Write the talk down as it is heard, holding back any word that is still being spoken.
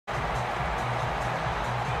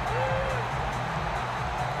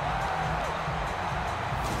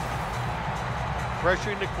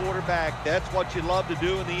pressuring the quarterback. That's what you love to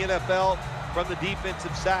do in the NFL from the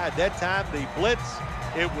defensive side. That time, they blitz.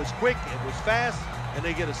 It was quick, it was fast, and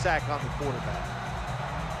they get a sack on the quarterback.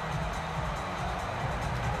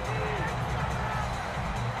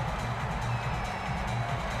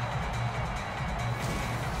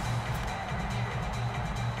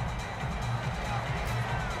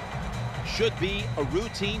 Should be a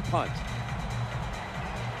routine punt.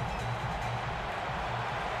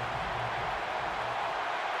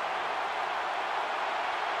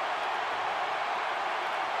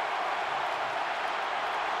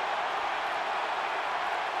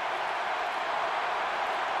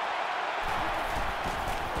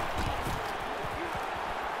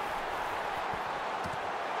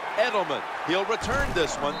 Edelman, he'll return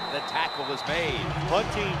this one. The tackle is made. Punt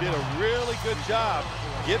team did a really good job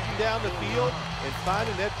getting down the field and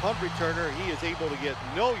finding that punt returner. He is able to get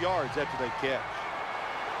no yards after they catch.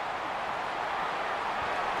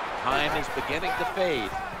 Time is beginning to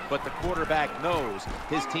fade, but the quarterback knows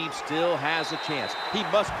his team still has a chance. He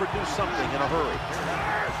must produce something in a hurry.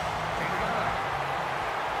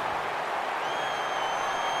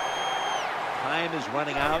 Time is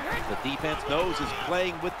running out. The defense knows is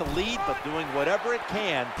playing with the lead, but doing whatever it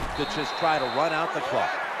can to just try to run out the clock.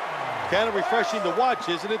 Kind of refreshing to watch,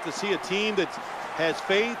 isn't it, to see a team that has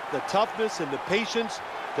faith, the toughness, and the patience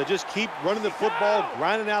to just keep running the football,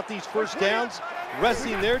 grinding out these first downs,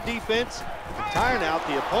 resting their defense, and tiring out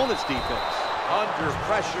the opponent's defense. Under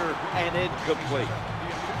pressure and incomplete.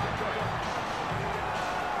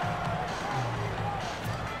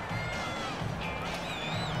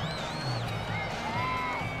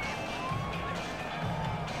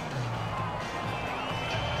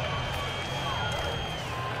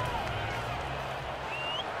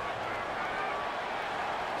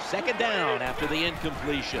 Second down after the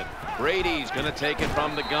incompletion. Brady's going to take it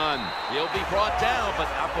from the gun. He'll be brought down, but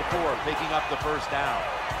not before picking up the first down.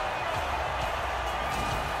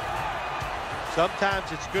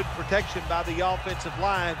 Sometimes it's good protection by the offensive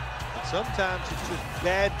line, and sometimes it's just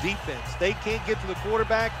bad defense. They can't get to the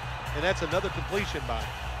quarterback, and that's another completion by him.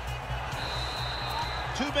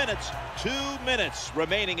 2 minutes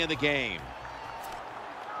remaining in the game.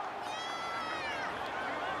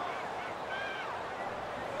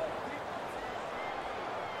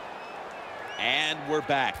 And we're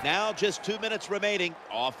back. Now just 2 minutes remaining.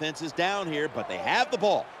 Offense is down here, but they have the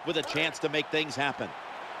ball with a chance to make things happen.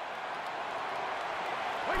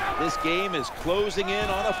 This game is closing in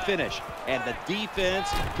on a finish, and the defense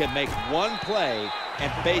can make one play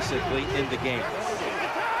and basically end the game.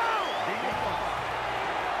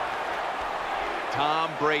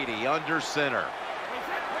 Tom Brady under center.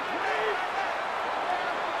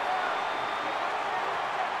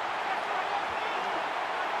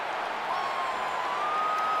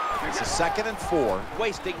 It's a 2nd and 4,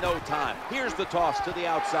 wasting no time. Here's the toss to the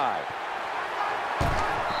outside.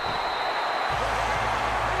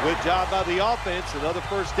 Good job by the offense. Another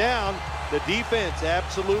first down. The defense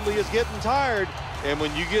absolutely is getting tired. And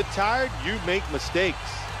when you get tired, you make mistakes.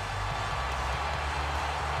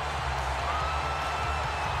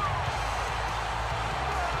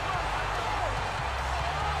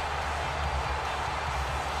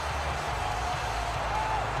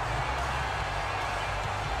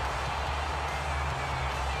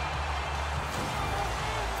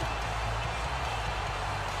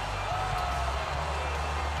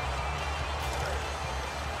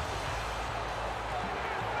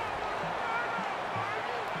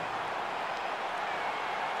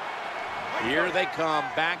 Here they come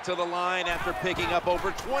back to the line after picking up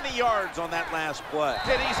over 20 yards on that last play.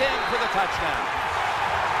 And he's in for the touchdown.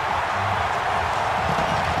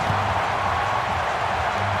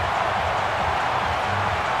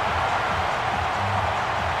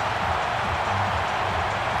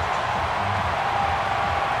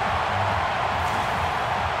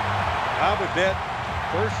 I would bet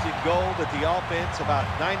 1st and goal that the offense about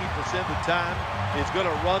 90% of the time is going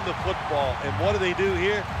to run the football. And what do they do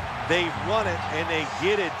here? They run it, and they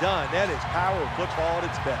get it done. That is power of football at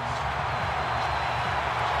its best.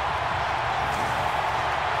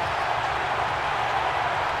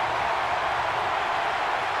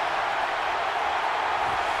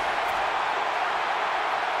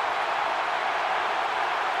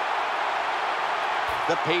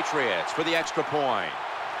 The Patriots for the extra point.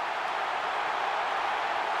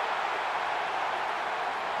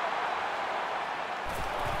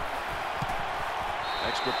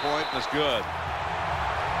 Extra point is good.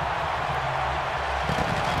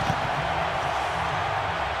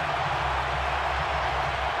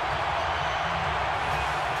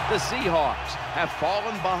 The Seahawks have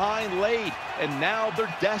fallen behind late, and now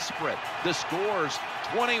they're desperate. The score's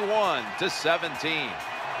 21-17.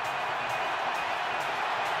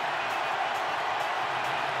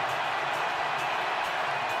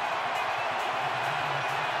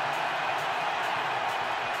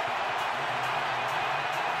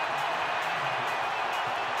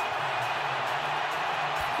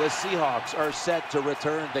 The Seahawks are set to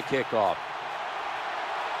return the kickoff.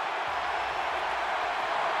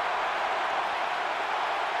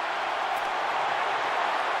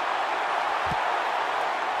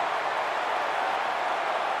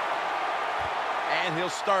 And he'll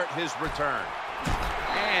start his return.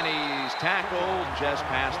 And he's tackled just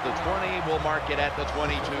past the 20. We'll mark it at the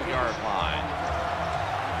 22-yard line.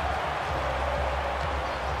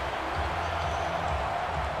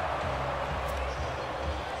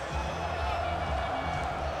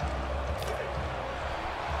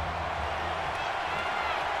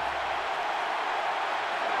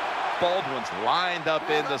 Baldwin's lined up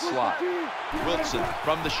in the slot. Wilson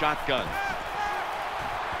from the shotgun.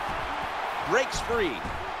 Breaks free.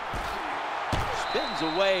 Spins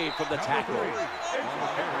away from the tackle.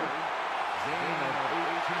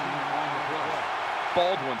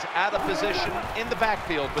 Baldwin's out of position in the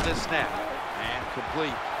backfield for this snap. And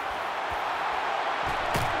complete.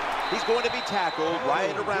 He's going to be tackled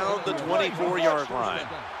right around the 24-yard line.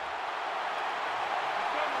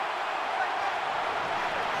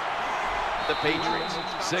 The Patriots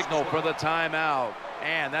signal for the timeout,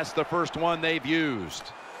 and that's the first one they've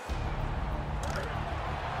used.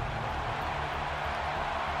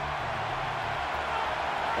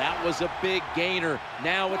 That was a big gainer.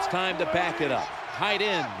 Now it's time to back it up. Tight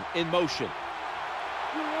end in motion.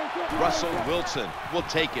 Russell Wilson will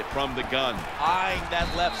take it from the gun, eyeing that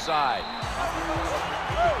left side.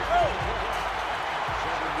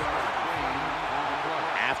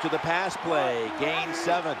 After the pass play, gain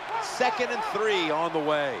 7. 2nd and 3 on the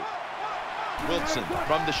way. Wilson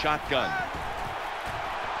from the shotgun.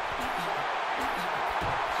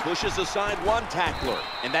 Pushes aside one tackler,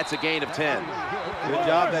 and that's a gain of 10. Good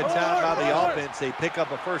job that time by the offense. They pick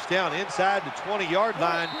up a first down inside the 20-yard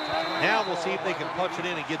line. Now we'll see if they can punch it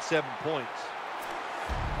in and get 7 points.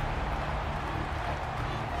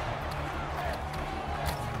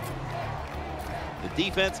 The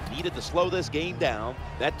defense needed to slow this game down.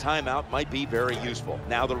 That timeout might be very useful.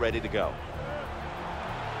 Now they're ready to go.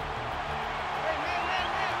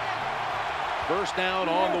 First down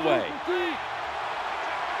on the way.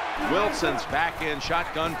 Wilson's back in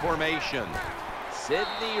shotgun formation.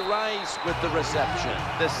 Sidney Rice with the reception.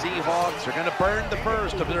 The Seahawks are going to burn the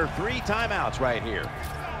first of their 3 timeouts right here.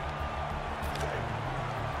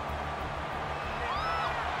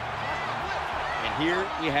 And here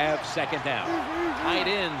we have second down. Tight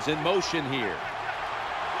ends in motion here.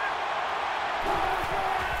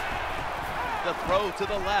 The throw to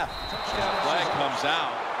the left. Flag comes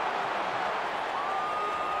out.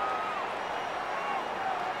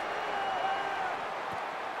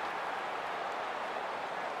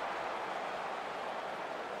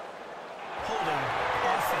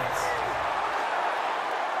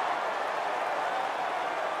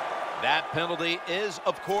 That penalty is,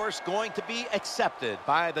 of course, going to be accepted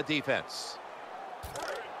by the defense.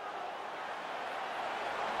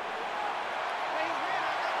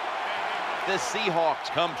 The Seahawks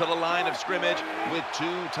come to the line of scrimmage with 2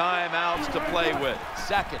 timeouts to play with.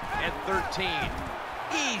 2nd and 13.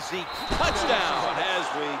 Easy touchdown as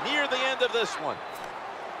we near the end of this one.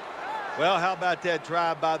 Well, how about that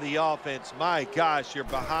drive by the offense? My gosh, you're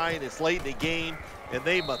behind. It's late in the game, and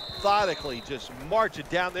they methodically just march it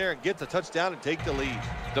down there and get the touchdown and take the lead.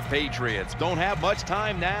 The Patriots don't have much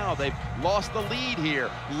time now. They've lost the lead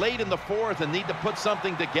here late in the 4th and need to put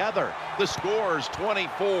something together. The score is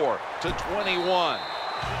 24-21.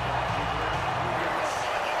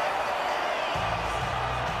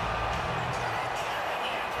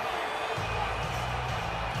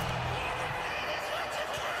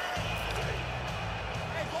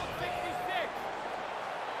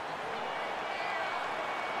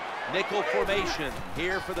 Nickel formation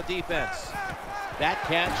here for the defense. That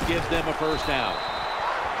catch gives them a first down.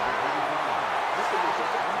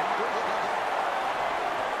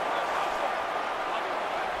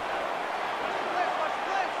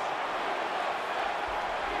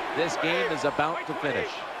 This game is about to finish.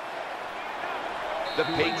 The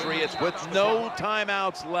Patriots with no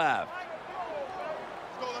timeouts left.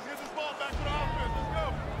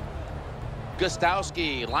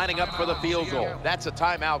 Gostowski lining up for the field goal. That's a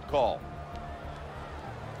timeout call.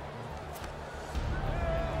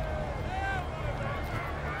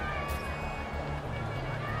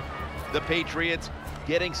 The Patriots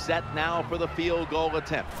getting set now for the field goal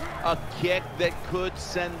attempt. A kick that could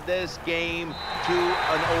send this game to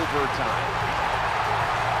an overtime.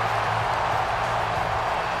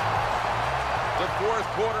 The fourth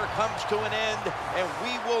quarter comes to an end, and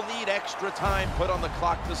we will need extra time put on the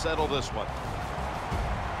clock to settle this one.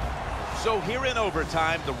 So here in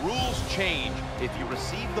overtime, the rules change. If you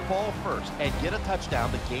receive the ball first and get a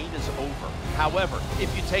touchdown, the game is over. However,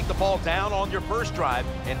 if you take the ball down on your first drive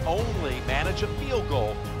and only manage a field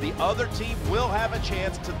goal, the other team will have a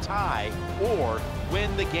chance to tie or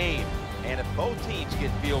win the game. And if both teams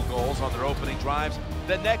get field goals on their opening drives,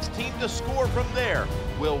 the next team to score from there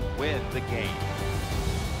will win the game.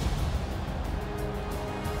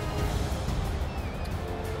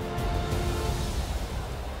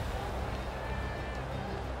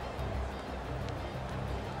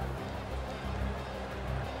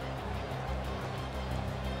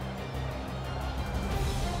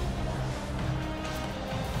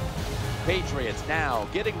 Patriots now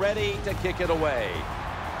getting ready to kick it away.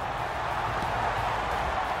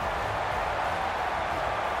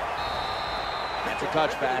 That's a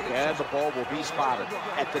touchback, and the ball will be spotted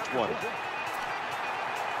at the 20.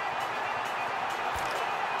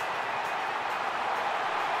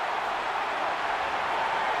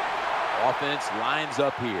 Offense lines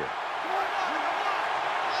up here.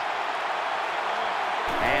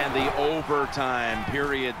 And the overtime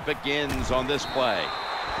period begins on this play.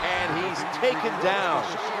 And he's taken down.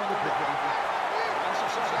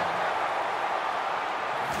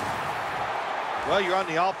 Well, you're on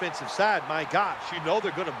the offensive side. My gosh, you know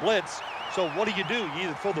they're going to blitz. So what do? You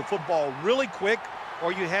either throw the football really quick,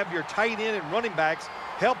 or you have your tight end and running backs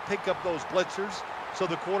help pick up those blitzers so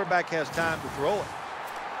the quarterback has time to throw it.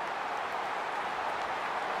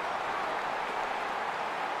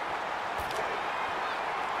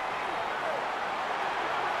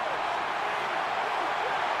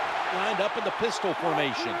 Lined up in the pistol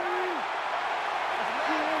formation.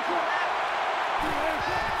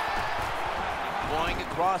 Going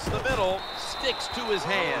across the middle, sticks to his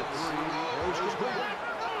hands.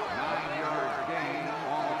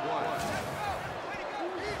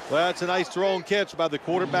 Well, it's a nice throw and catch by the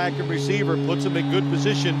quarterback and receiver. Puts them in good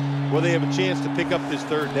position where they have a chance to pick up this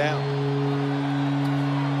third down.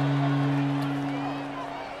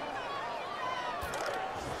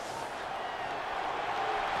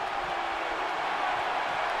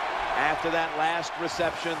 After that last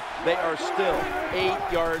reception, they are still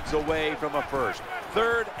 8 yards away from a first.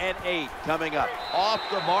 3rd and 8 coming up. Off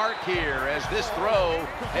the mark here as this throw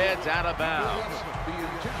heads out of bounds.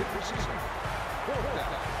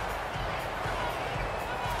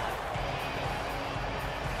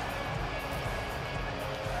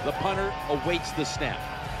 The punter awaits the snap.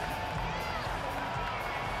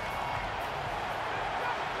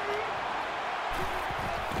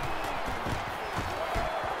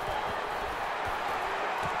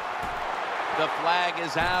 The flag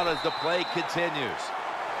is out as the play continues.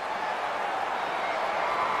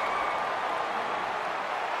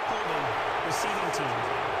 Holding, receiving team.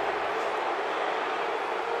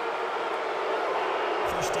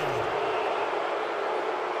 First down.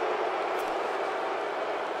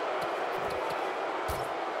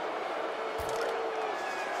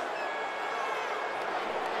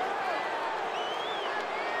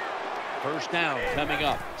 First down coming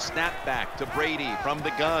up. Snap back to Brady from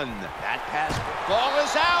the gun. That pass ball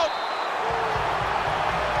is out.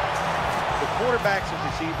 The quarterbacks and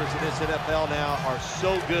receivers in this NFL now are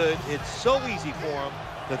so good. It's so easy for them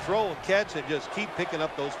to throw and catch and just keep picking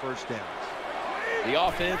up those first downs. The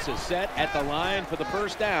offense is set at the line for the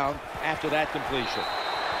first down after that completion.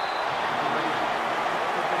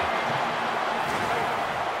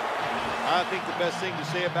 I think the best thing to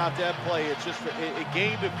say about that play, it's just it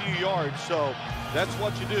gained a few yards, so that's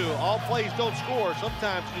what you do. All plays don't score.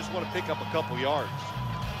 Sometimes you just want to pick up a couple yards.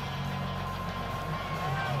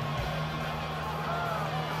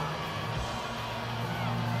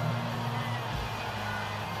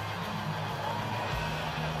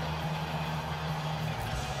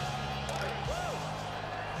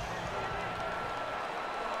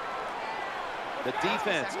 The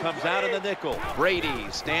defense comes out in the nickel. Brady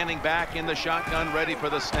standing back in the shotgun, ready for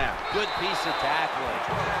the snap. Good piece of tackling.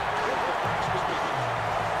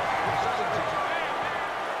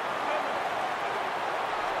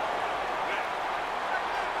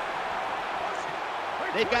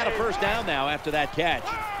 They've got a first down now after that catch.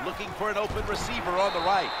 Looking for an open receiver on the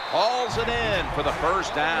right. Hauls it in for the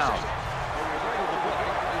first down.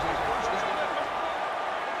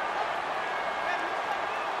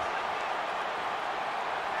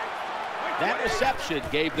 That reception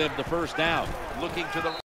gave them the first down. Looking to the